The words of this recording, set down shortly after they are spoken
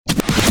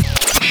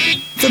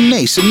The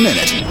Mason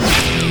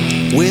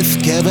Minute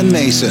with Kevin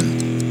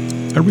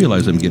Mason. I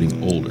realize I'm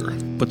getting older,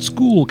 but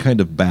school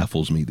kind of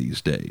baffles me these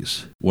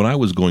days. When I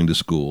was going to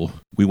school,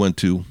 we went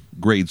to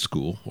grade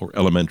school or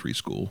elementary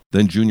school,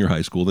 then junior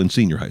high school, then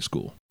senior high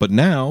school. But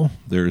now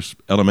there's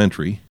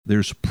elementary,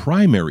 there's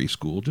primary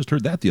school. Just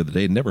heard that the other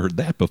day, never heard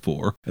that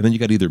before. And then you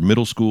got either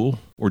middle school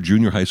or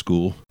junior high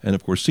school, and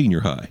of course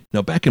senior high.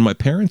 Now back in my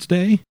parents'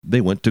 day,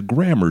 they went to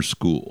grammar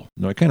school.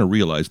 Now I kind of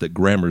realized that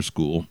grammar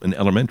school and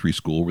elementary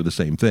school were the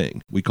same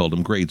thing. We called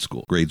them grade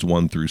school, grades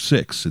 1 through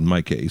 6 in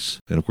my case,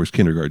 and of course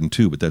kindergarten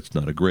too, but that's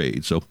not a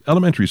grade. So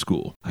elementary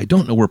school. I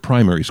don't know where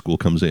primary school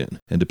comes in,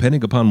 and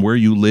depending upon where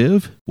you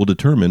live will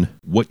determine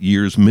what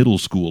years middle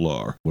school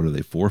are. What are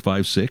they, 4,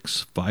 5,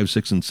 6, 5,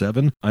 6, and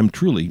 7? I'm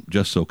truly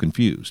just so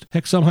confused.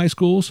 Heck, some high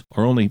schools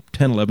are only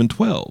 10, 11,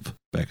 12.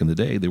 Back in the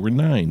day, they were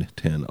 9,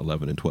 10,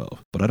 11, and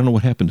 12. But I don't know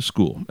what happened to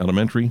school.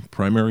 Elementary,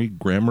 primary,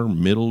 grammar,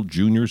 middle,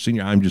 junior,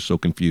 senior. I'm just so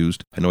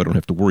confused. I know I don't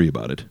have to worry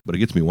about it, but it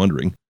gets me wondering,